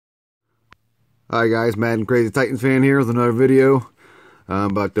Hi guys, Madden Crazy Titans fan here with another video.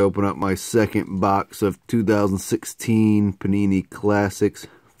 I'm about to open up my second box of 2016 Panini Classics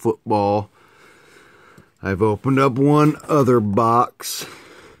football. I've opened up one other box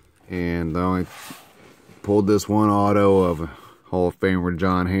and I only pulled this one auto of Hall of Famer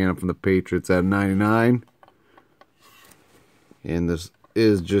John Hannah from the Patriots at 99. And this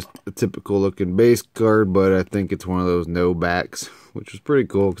is just a typical looking base card, but I think it's one of those no backs, which is pretty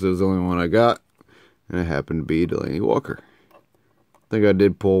cool because it was the only one I got. And it happened to be Delanie Walker. I think I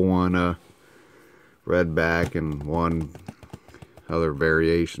did pull one red back and one other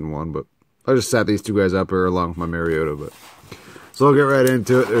variation one, but I just sat these two guys up here along with my Mariota. But so I'll get right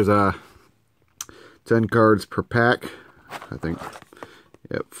into it. There's 10 cards per pack. I think,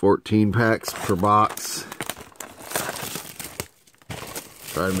 yep, 14 packs per box.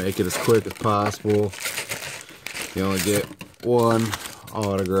 Try to make it as quick as possible. You only get one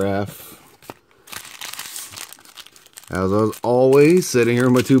autograph. As always, sitting here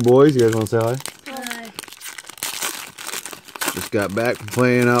with my two boys. You guys want to say hi? Hi. Just got back from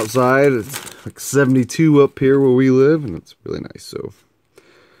playing outside. It's like 72 up here where we live, and it's really nice. So,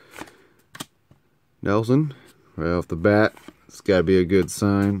 Nelson, right off the bat, it's got to be a good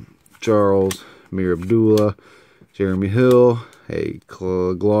sign. Charles, Amir Abdullah, Jeremy Hill, a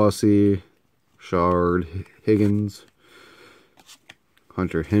Glossy, Shard, Higgins,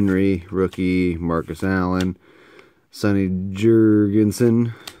 Hunter Henry, rookie, Marcus Allen, Sonny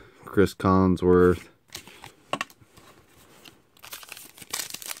Jurgensen, Chris Collinsworth,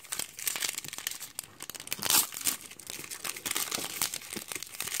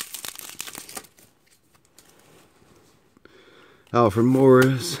 Alfred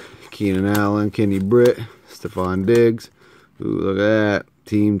Morris, Keenan Allen, Kenny Britt, Stephon Diggs. Ooh, look at that.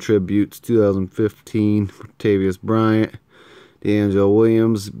 Team Tributes 2015, Tavius Bryant, D'Angelo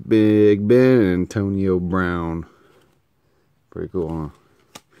Williams, Big Ben, and Antonio Brown. Pretty cool, huh?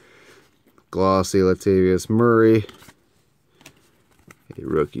 Glossy, Latavius Murray, a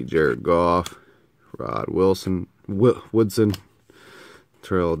rookie, Jared Goff, Rod Wilson, Woodson,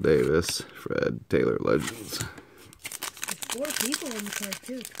 Terrell Davis, Fred Taylor Legends. There's 4 people in the card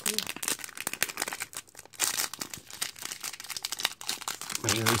too. It's cool.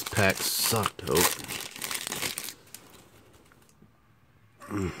 Man, these packs suck to open.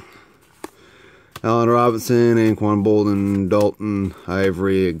 Allen Robinson, Anquan Bolden, Dalton,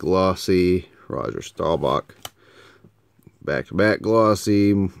 Ivory, Glossy, Roger Staubach. Back-to-back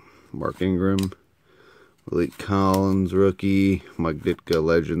Glossy, Mark Ingram, Malik Collins, rookie, Mike Ditka,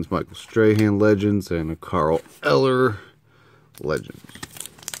 Legends, Michael Strahan, Legends, and a Carl Eller, Legends.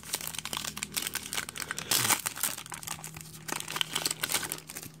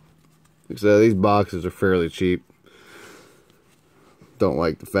 So these boxes are fairly cheap. Don't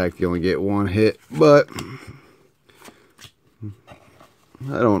like the fact you only get one hit, but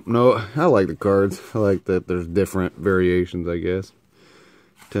I don't know. I like the cards. I like that there's different variations, I guess.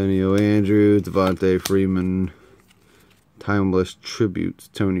 Antonio Andrews, Devontae Freeman, Timeless Tributes,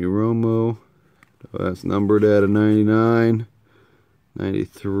 Tony Romo. That's numbered at a 99.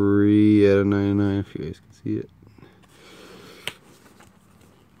 93 at a 99, if you guys can see it.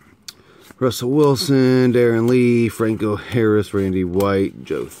 Russell Wilson, Darren Lee, Franco Harris, Randy White,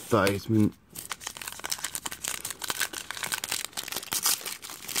 Joe Theismann.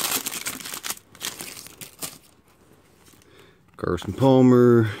 Carson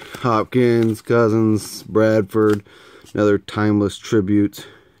Palmer, Hopkins, Cousins, Bradford, another Timeless Tribute.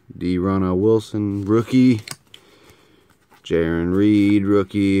 Ronna Wilson, rookie. Jaron Reed,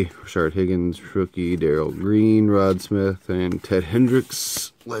 rookie. Rashard Higgins, rookie. Darrell Green, Rod Smith, and Ted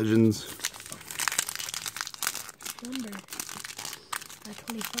Hendricks, Legends. Number at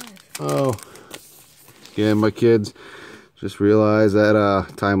 25. Oh, yeah, my kids just realized that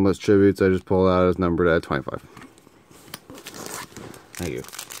Timeless Tributes I just pulled out is numbered at 25. Thank you.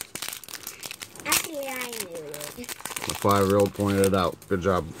 Actually, I knew it. My 5-year-old pointed it out. Good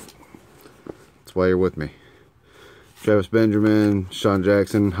job. That's why you're with me. Travis Benjamin, Sean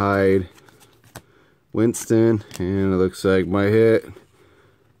Jackson, Hyde, Winston, and it looks like my hit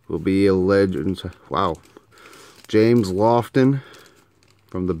will be a Legends. Wow. James Lofton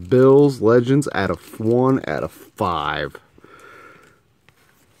from the Bills, Legends, out of 1 out of 5.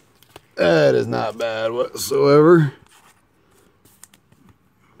 That is not bad whatsoever.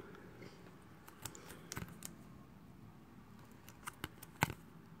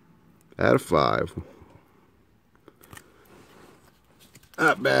 Out of 5.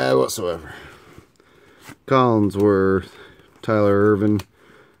 Not bad whatsoever. Collinsworth, Tyler Irvin,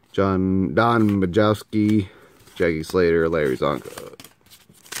 Don Majowski, Jackie Slater, Larry Zonka.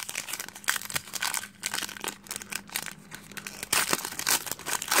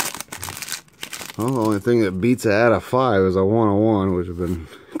 Well, the only thing that beats it out of 5 is a 101, which would have been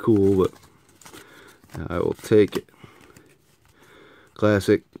cool, but I will take it.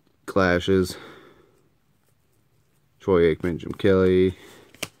 Classic Clashes. Troy Aikman, Jim Kelly.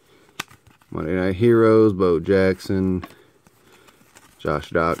 Monday Night Heroes, Bo Jackson.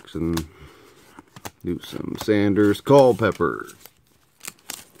 Josh Doctson. Newsom, Sanders, Culpepper.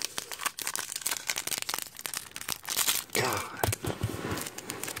 God.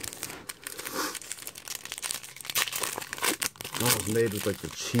 That was made with like the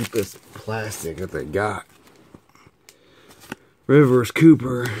cheapest plastic that they got. Rivers,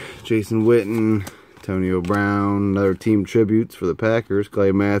 Cooper, Jason Witten, Antonio Brown, another team tributes for the Packers.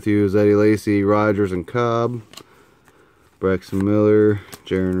 Clay Matthews, Eddie Lacy, Rogers and Cobb. Braxton Miller,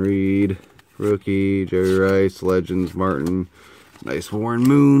 Jaron Reed, rookie, Jerry Rice, Legends, Martin. Nice Warren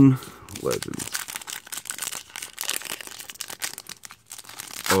Moon, Legends.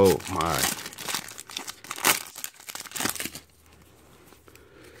 Oh my.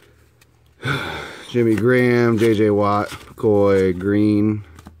 Jimmy Graham, JJ Watt, McCoy, Green.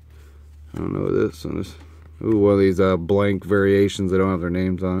 I don't know this one is. Ooh, one of these blank variations. They don't have their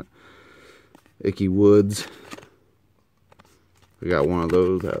names on it. Icky Woods. We got one of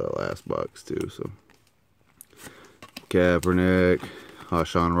those out of the last box too. So Kaepernick,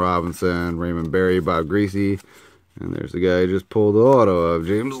 Hashawn Robinson, Raymond Berry, Bob Greasy, and there's the guy who just pulled the auto of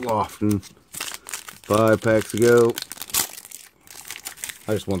James Lofton. 5 packs to go.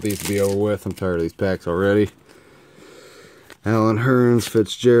 I just want these to be over with. I'm tired of these packs already. Alan Hearns,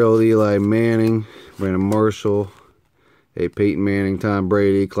 Fitzgerald, Eli Manning, Brandon Marshall, a Peyton Manning, Tom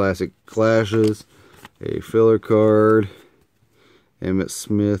Brady, Classic Clashes, a filler card, Emmitt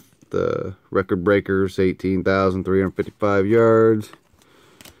Smith, the Record Breakers, 18,355 yards,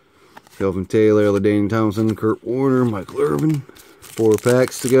 Kelvin Taylor, LaDainian Thompson, Kurt Warner, Michael Irvin. 4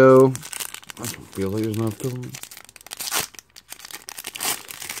 packs to go. I don't feel like there's not filling.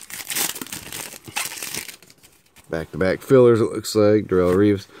 Back-to-back fillers, it looks like. Darrelle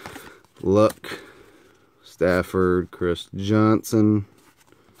Reeves, Luck, Stafford, Chris Johnson,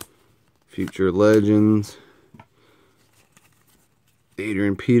 Future Legends,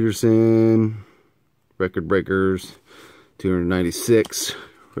 Adrian Peterson, Record Breakers, 296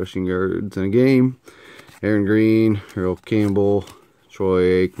 rushing yards in a game. Aaron Green, Earl Campbell,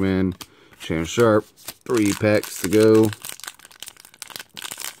 Troy Aikman, Shannon Sharp. 3 packs to go.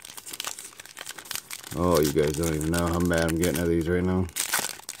 Oh, you guys don't even know how mad I'm getting at these right now.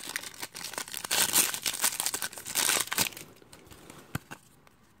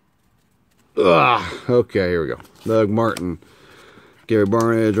 Okay, here we go. Doug Martin, Gary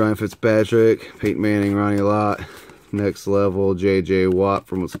Barnidge, Ryan Fitzpatrick, Peyton Manning, Ronnie Lott, Next Level, J.J. Watt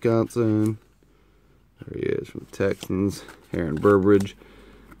from Wisconsin. There he is from the Texans. Aaron Burbridge,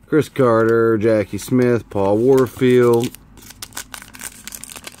 Chris Carter, Jackie Smith, Paul Warfield.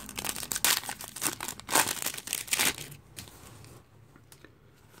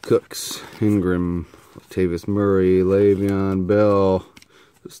 Cooks, Ingram, Latavius Murray, Le'Veon Bell.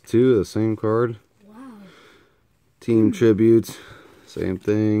 Just 2 of the same card. Wow. Team tributes, same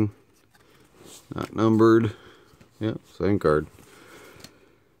thing. Not numbered. Yep, same card.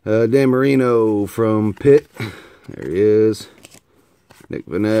 Dan Marino from Pitt. There he is. Nick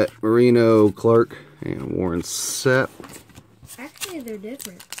Vannett, Marino, Clark, and Warren Sapp. Actually, they're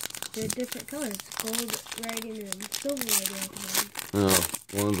different. They're different colors. Gold writing and silver writing. Oh,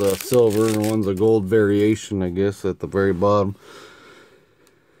 one's a silver and one's a gold variation, I guess, at the very bottom.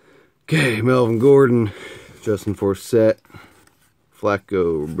 Okay, Melvin Gordon, Justin Forsett,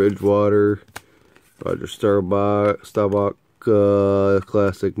 Flacco, Bridgewater, Roger Staubach,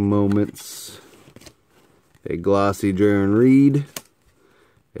 Classic Moments, a glossy Jaron Reed,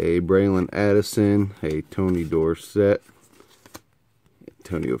 a Braylon Addison, a Tony Dorsett,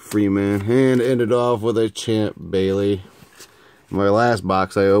 Antonio Freeman, and ended off with a Champ Bailey. My last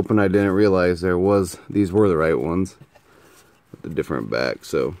box I opened, I didn't realize these were the right ones with the different back.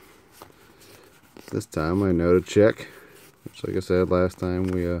 So this time I know to check. Which, like I said last time,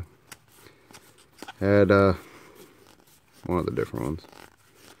 we had one of the different ones.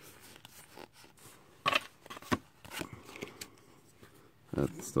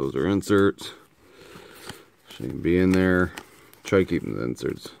 Those are inserts. Shouldn't be in there. Try keeping the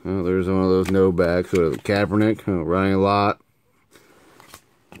inserts. Oh, there's one of those no backs. So Kaepernick, Ryan Lott.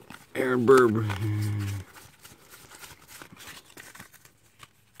 Aaron Burb.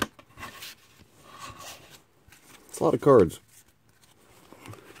 It's a lot of cards.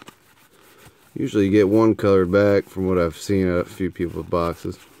 Usually you get one colored back from what I've seen at a few people's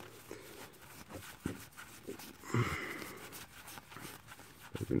boxes.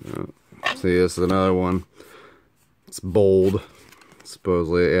 This Maybe not. See, this is another one. It's bold.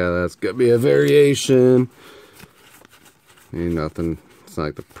 Supposedly, yeah, that's gonna be a variation. Ain't nothing. It's not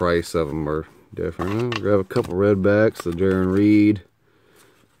like the price of them are different. I'll grab a couple redbacks, the Jaron Reed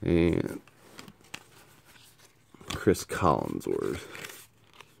and Chris Collinsworth.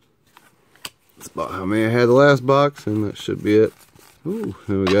 That's about how many I had the last box, and that should be it. Ooh,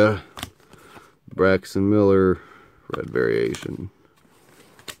 then we got Braxton Miller red variation.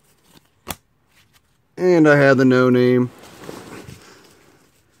 And I had the no name.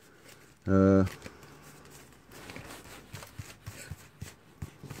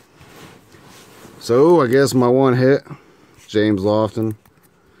 So I guess my one hit, James Lofton,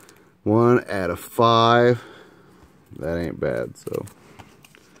 1 out of 5. That ain't bad. So,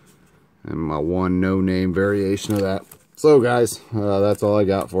 and my one no name variation of that. So guys, that's all I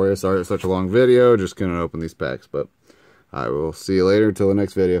got for you. Sorry it's such a long video. Just couldn't open these packs, but I will see you later until the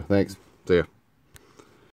next video. Thanks. See ya.